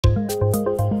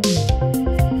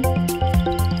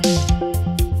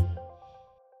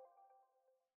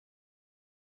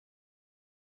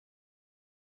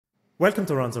Welcome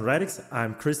to Runs on Radix.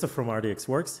 I'm Kristof from RDX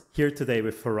Works, here today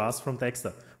with Faraz from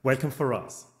DeXter. Welcome,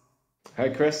 Faraz. Hi,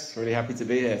 Chris. Really happy to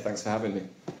be here. Thanks for having me.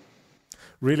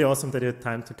 Really awesome that you had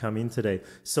time to come in today.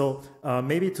 So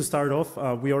maybe to start off,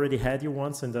 we already had you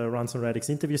once in the Runs on Radix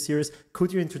interview series.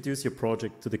 Could you introduce your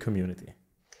project to the community?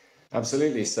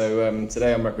 Absolutely. So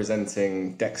today I'm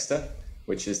representing DeXter,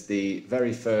 which is the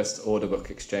very first order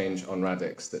book exchange on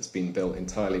Radix that's been built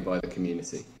entirely by the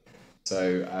community.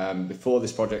 So before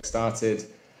this project started,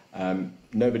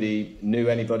 nobody knew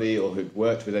anybody or who'd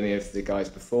worked with any of the guys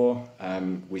before.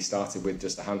 We started with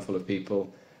just a handful of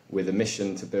people with a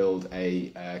mission to build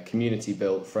a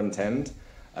community-built front end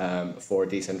for a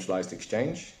decentralized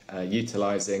exchange,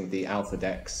 utilizing the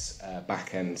AlphaDex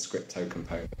backend crypto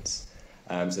components.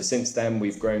 So since then,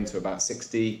 we've grown to about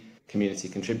 60 community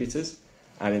contributors.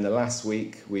 And in the last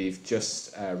week, we've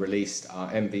just released our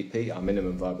MVP, our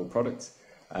minimum viable product,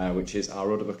 which is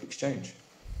our order book exchange.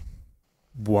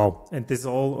 Wow. And this is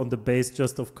all on the base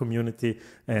just of community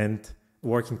and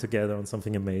working together on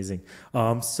something amazing.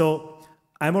 So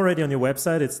I'm already on your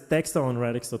website. It's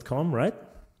dexteronradix.com, right?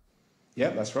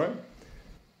 Yeah, that's right.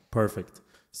 Perfect.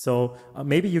 So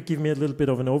maybe you give me a little bit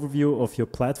of an overview of your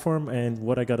platform and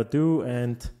what I got to do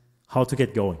and how to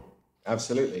get going.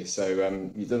 Absolutely. So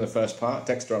you've done the first part,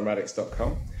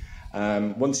 dexteronradix.com.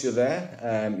 Once you're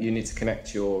there, you need to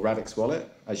connect your Radix wallet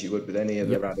as you would with any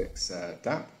other Radix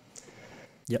dApp.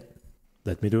 Yep.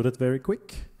 Let me do that very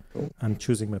quick. Cool. I'm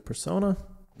choosing my persona.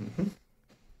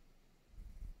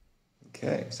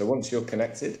 Okay. So once you're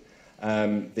connected,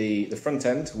 the front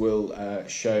end will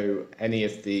show any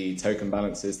of the token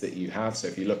balances that you have. So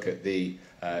if you look at the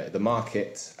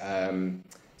market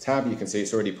tab, you can see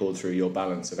it's already pulled through your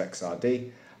balance of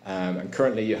XRD. And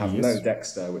currently you have no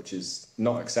DeXter, which is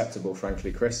not acceptable,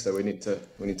 frankly, Chris. So we need to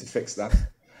fix that.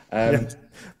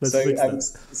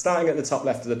 Starting at the top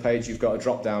left of the page, you've got a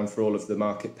drop down for all of the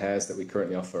market pairs that we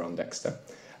currently offer on DeXter.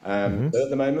 So at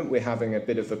the moment, we're having a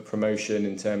bit of a promotion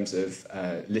in terms of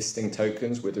listing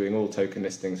tokens. We're doing all token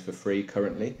listings for free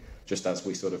currently, just as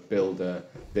we sort of build a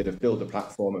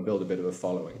platform and build a bit of a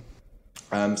following.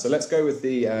 So let's go with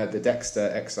the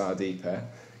DeXter XRD pair,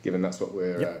 given that's what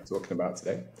we're talking about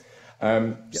today.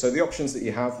 So the options that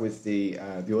you have with the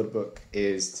order book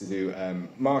is to do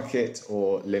market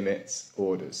or limit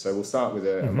orders. So we'll start with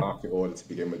a market order to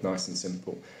begin with, nice and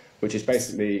simple, which is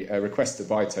basically a request to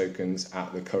buy tokens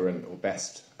at the current or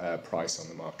best price on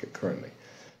the market currently.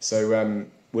 So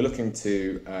we're looking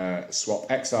to swap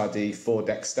XRD for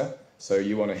DeXter. So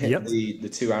you want to hit the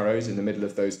two arrows in the middle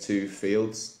of those two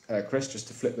fields, Chris, just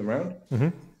to flip them around.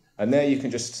 And there you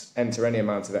can just enter any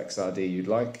amount of XRD you'd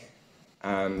like.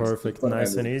 And perfect,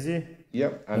 nice and easy.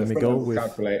 Yep, and the front end will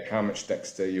calculate how much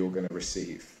DeXter you're going to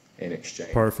receive in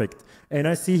exchange. Perfect. And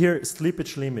I see here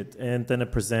slippage limit and then a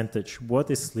percentage. What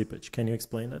is slippage? Can you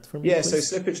explain that for me? Yeah, please?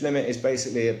 So slippage limit is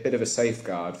basically a bit of a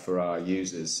safeguard for our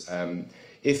users.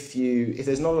 If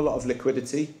there's not a lot of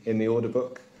liquidity in the order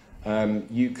book,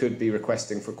 you could be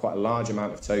requesting for quite a large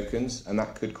amount of tokens, and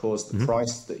that could cause the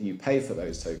price that you pay for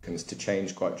those tokens to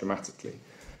change quite dramatically.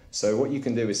 So what you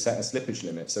can do is set a slippage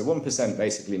limit. So 1%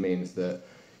 basically means that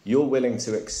you're willing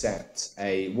to accept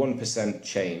a 1%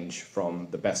 change from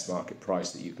the best market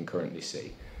price that you can currently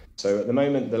see. So at the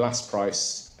moment, the last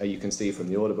price you can see from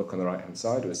the order book on the right-hand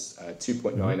side was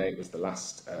 2.98 was the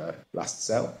last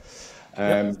sell.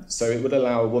 So it would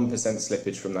allow a 1%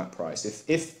 slippage from that price.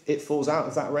 If it falls out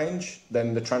of that range,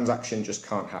 then the transaction just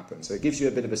can't happen. So it gives you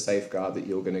a bit of a safeguard that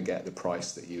you're going to get the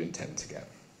price that you intend to get.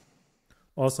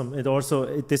 Awesome. It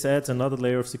also, this adds another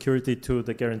layer of security to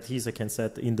the guarantees I can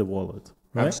set in the wallet,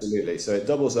 right? Absolutely. So it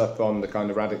doubles up on the kind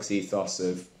of Radix ethos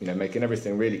of, making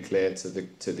everything really clear to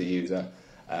the user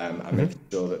and making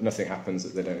sure that nothing happens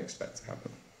that they don't expect to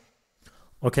happen.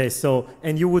 Okay, so,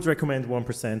 and you would recommend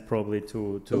 1% probably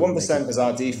to the 1% is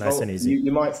our default. Nice and easy.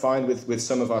 You might find with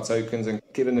some of our tokens, and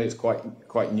given that it's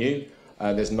quite new,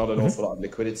 there's not an awful lot of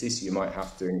liquidity, so you might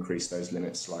have to increase those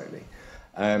limits slightly.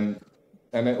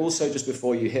 And then also just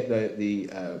before you hit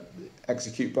the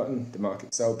execute button, the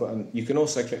market sell button, you can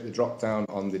also click the drop down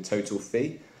on the total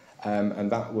fee,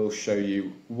 and that will show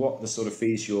you what the sort of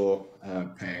fees you're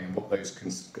paying and what those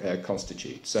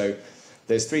constitute. So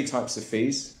there's three types of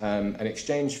fees: an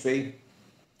exchange fee,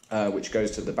 which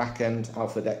goes to the backend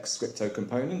AlphaDex crypto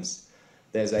components.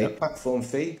 There's a platform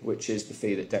fee, which is the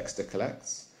fee that DeXter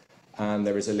collects, and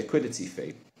there is a liquidity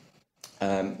fee.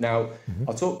 Now,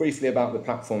 I'll talk briefly about the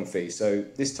platform fee. So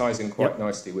this ties in quite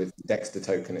nicely with the DeXter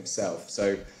token itself.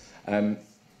 So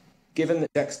given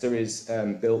that DeXter is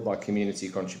built by community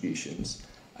contributions,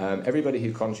 everybody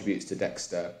who contributes to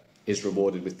DeXter is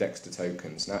rewarded with DeXter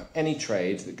tokens. Now, any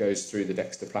trade that goes through the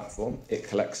DeXter platform, it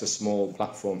collects a small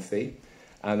platform fee,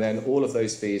 and then all of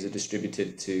those fees are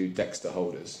distributed to DeXter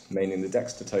holders, meaning the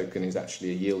DeXter token is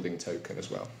actually a yielding token as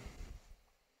well.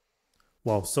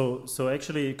 Wow, so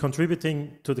actually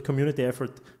contributing to the community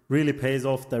effort really pays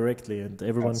off directly, and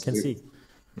everyone Absolutely. can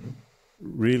see.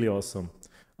 Really awesome.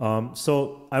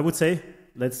 So I would say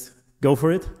let's go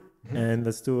for it, and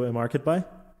let's do a market buy.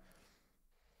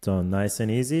 So nice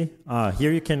and easy.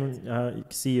 Here you can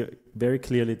see very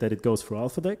clearly that it goes through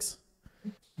AlphaDex.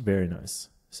 Very nice.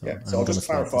 So, yeah, so I'll just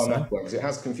clarify on that one because it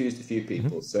has confused a few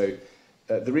people. So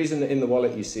the reason that in the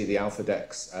wallet you see the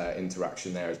AlphaDex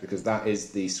interaction there is because that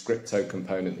is the scripto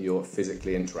component that you're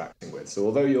physically interacting with. So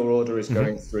although your order is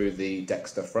going through the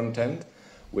DeXter front end,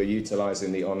 we're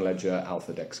utilizing the on-ledger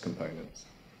AlphaDex components.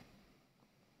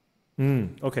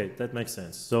 Okay, that makes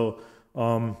sense. So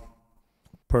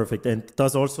perfect. And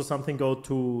does also something go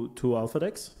to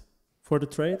AlphaDex for the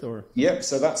trade, or? Yep,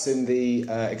 so that's in the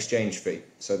exchange fee.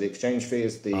 So the exchange fee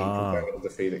is the component of the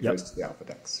fee that goes to the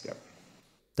AlphaDex. Yep.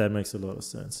 That makes a lot of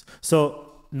sense.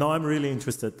 So now I'm really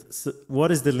interested. So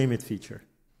what is the limit feature?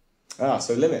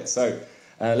 So limit. So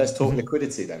let's talk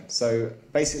liquidity then. So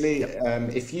basically,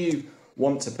 if you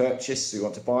want to purchase, you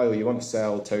want to buy, or you want to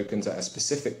sell tokens at a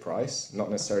specific price, not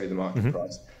necessarily the market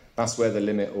price, that's where the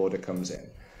limit order comes in.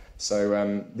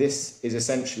 So this is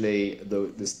essentially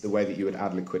the way that you would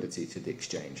add liquidity to the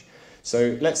exchange.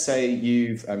 So let's say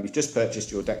you've just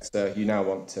purchased your DeXter, you now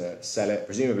want to sell it,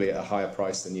 presumably at a higher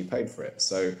price than you paid for it.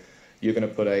 So you're going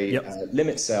to put a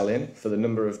limit sell in for the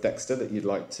number of DeXter that you'd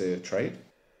like to trade.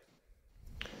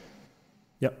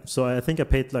 Yeah, so I think I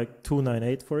paid like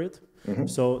 298 for it.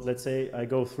 So let's say I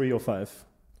go 305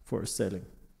 for selling.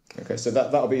 Okay, so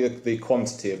that'll be the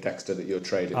quantity of DeXter that you're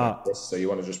trading. So you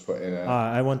want to just put in a...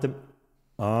 I want them...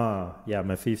 yeah,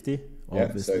 my 50. Yeah,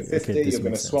 obviously. so 50, okay, you're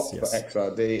going to swap sense, for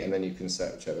XRD, and then you can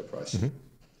set whichever price.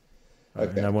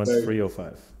 Okay, and I want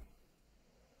 305.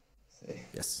 See.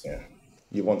 Yes. Yeah,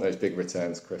 you want those big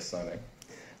returns, Chris, I know.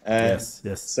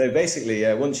 Yes. So basically,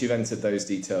 once you've entered those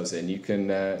details in, you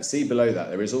can see below that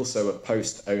there is also a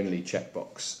post-only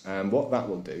checkbox. And what that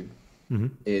will do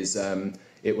is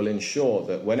it will ensure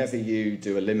that whenever you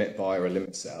do a limit buy or a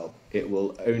limit sell, it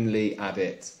will only add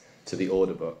it to the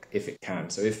order book if it can.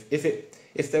 So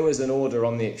if there was an order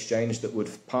on the exchange that would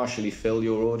partially fill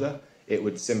your order, it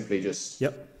would simply just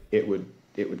it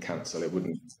would cancel. It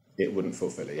wouldn't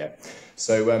fulfill it. Yeah.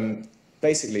 So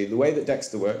basically, the way that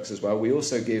DeXter works as well, we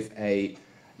also give a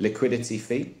liquidity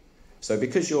fee. So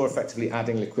because you're effectively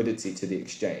adding liquidity to the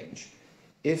exchange,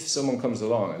 if someone comes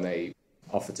along and they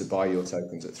offer to buy your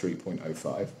tokens at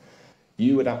 3.05,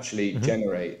 you would actually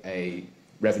generate a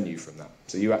revenue from that.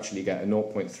 So you actually get a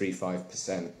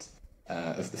 0.35%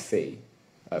 of the fee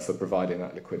for providing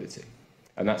that liquidity.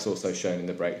 And that's also shown in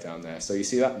the breakdown there. So you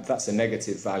see that's a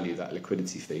negative value, that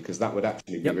liquidity fee, because that would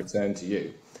actually be returned to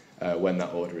you when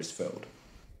that order is filled.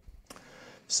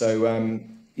 So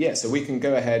so we can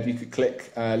go ahead, you could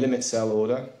click limit sell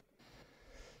order,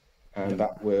 and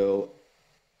that will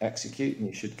execute, and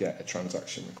you should get a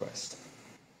transaction request.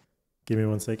 Give me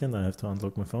 1 second, I have to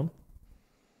unlock my phone.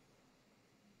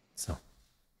 So,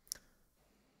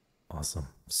 awesome.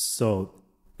 So,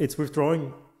 it's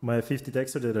withdrawing my 50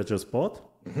 DeXter that I just bought.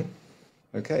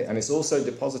 Okay, and it's also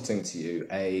depositing to you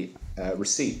a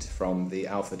receipt from the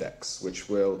AlphaDex, which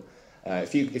will,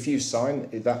 if you sign,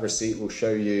 that receipt will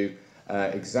show you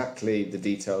exactly the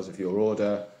details of your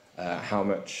order, how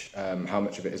much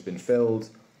of it has been filled,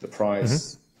 the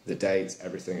price, the date,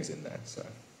 everything is in there. So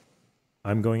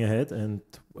I'm going ahead and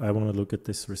I want to look at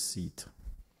this receipt.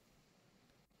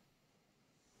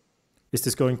 Is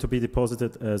this going to be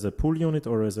deposited as a pool unit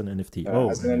or as an NFT?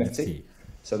 As an NFT.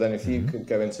 So then if you could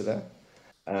go into there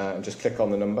and just click on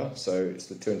the number. So it's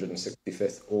the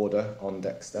 265th order on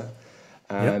DeXter.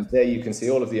 And there you can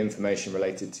see all of the information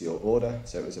related to your order.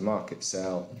 So it was a market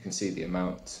sell. You can see the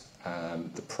amount,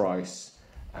 the price,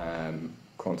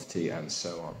 quantity, and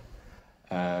so on.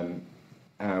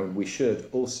 And we should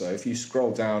also, if you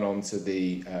scroll down onto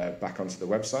the back onto the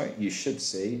website, you should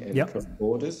see in current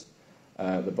orders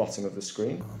the bottom of the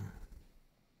screen.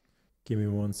 Give me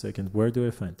 1 second. Where do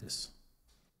I find this?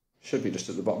 Should be just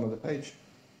at the bottom of the page.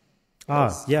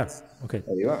 Yeah. Okay.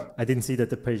 There you are. I didn't see that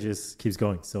the page keeps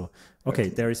going. So, okay,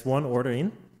 there is one order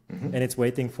in, and it's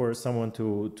waiting for someone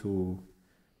to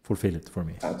fulfill it for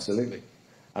me. Absolutely.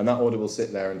 And that order will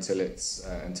sit there until it's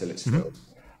filled.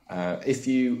 If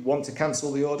you want to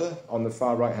cancel the order, on the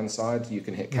far right-hand side, you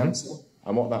can hit cancel.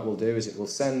 And what that will do is it will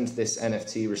send this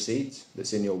NFT receipt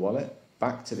that's in your wallet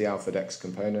back to the AlphaDex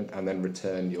component and then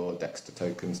return your DeXter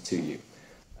tokens to you.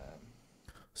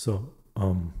 So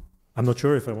I'm not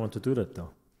sure if I want to do that though.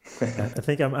 I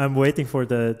think I'm waiting for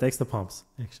the DeXter pumps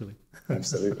actually.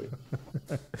 Absolutely.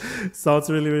 Sounds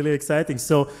really, really exciting.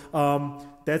 So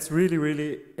that's really,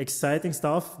 really exciting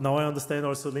stuff. Now I understand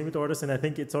also limit orders, and I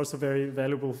think it's also very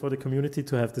valuable for the community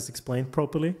to have this explained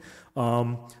properly.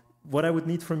 What I would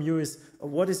need from you is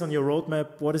what is on your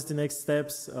roadmap? What is the next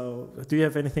steps? Do you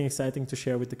have anything exciting to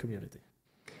share with the community?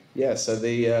 Yeah, so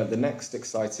the next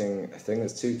exciting thing,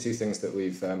 there's two things that we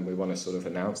want to sort of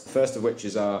announce. The first of which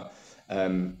is our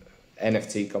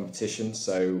NFT competition.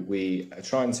 So we are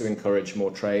trying to encourage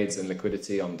more trades and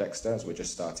liquidity on DeXter as we're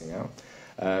just starting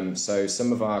out. So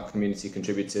some of our community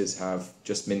contributors have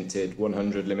just minted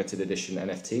 100 limited edition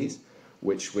NFTs,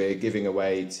 which we're giving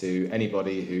away to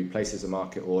anybody who places a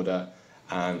market order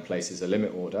and places a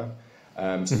limit order.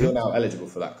 So you're now eligible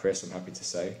for that, Chris, I'm happy to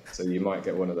say. So you might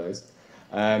get one of those.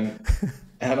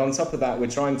 And on top of that, we're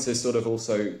trying to sort of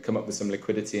also come up with some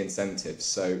liquidity incentives.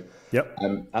 So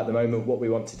at the moment, what we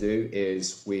want to do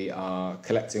is we are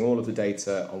collecting all of the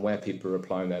data on where people are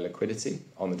applying their liquidity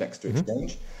on the DeXter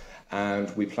exchange.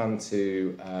 And we plan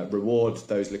to reward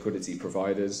those liquidity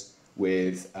providers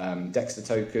with DeXter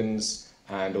tokens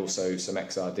and also some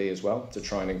XRD as well to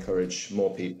try and encourage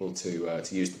more people to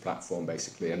use the platform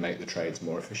basically and make the trades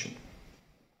more efficient.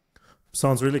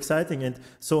 Sounds really exciting. And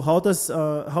so how does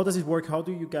it work? How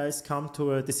do you guys come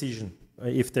to a decision?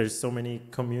 If there's so many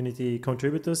community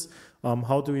contributors,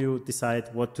 how do you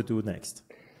decide what to do next?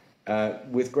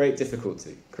 With great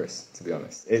difficulty, Chris, to be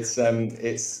honest.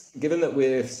 It's given that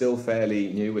we're still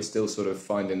fairly new, we're still sort of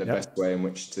finding the best way in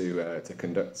which to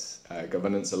conduct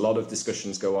governance. A lot of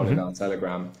discussions go on in our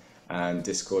Telegram and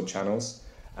Discord channels.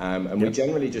 And we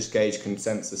generally just gauge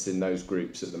consensus in those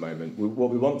groups at the moment. What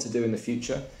we want to do in the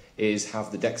future is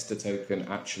have the DeXter token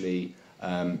actually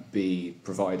be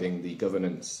providing the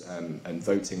governance and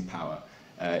voting power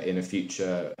in a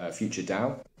future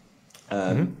DAO.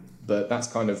 But that's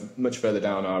kind of much further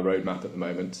down our roadmap at the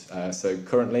moment. So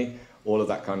currently, all of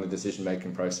that kind of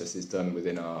decision-making process is done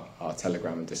within our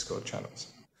Telegram and Discord channels.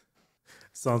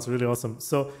 Sounds really awesome.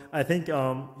 So I think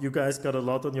you guys got a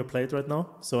lot on your plate right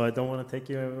now, so I don't want to take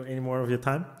you any more of your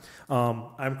time.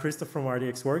 I'm Kristof from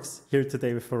RDX Works, here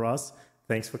today with Faraz.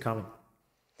 Thanks for coming.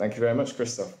 Thank you very much,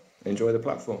 Kristof. Enjoy the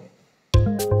platform.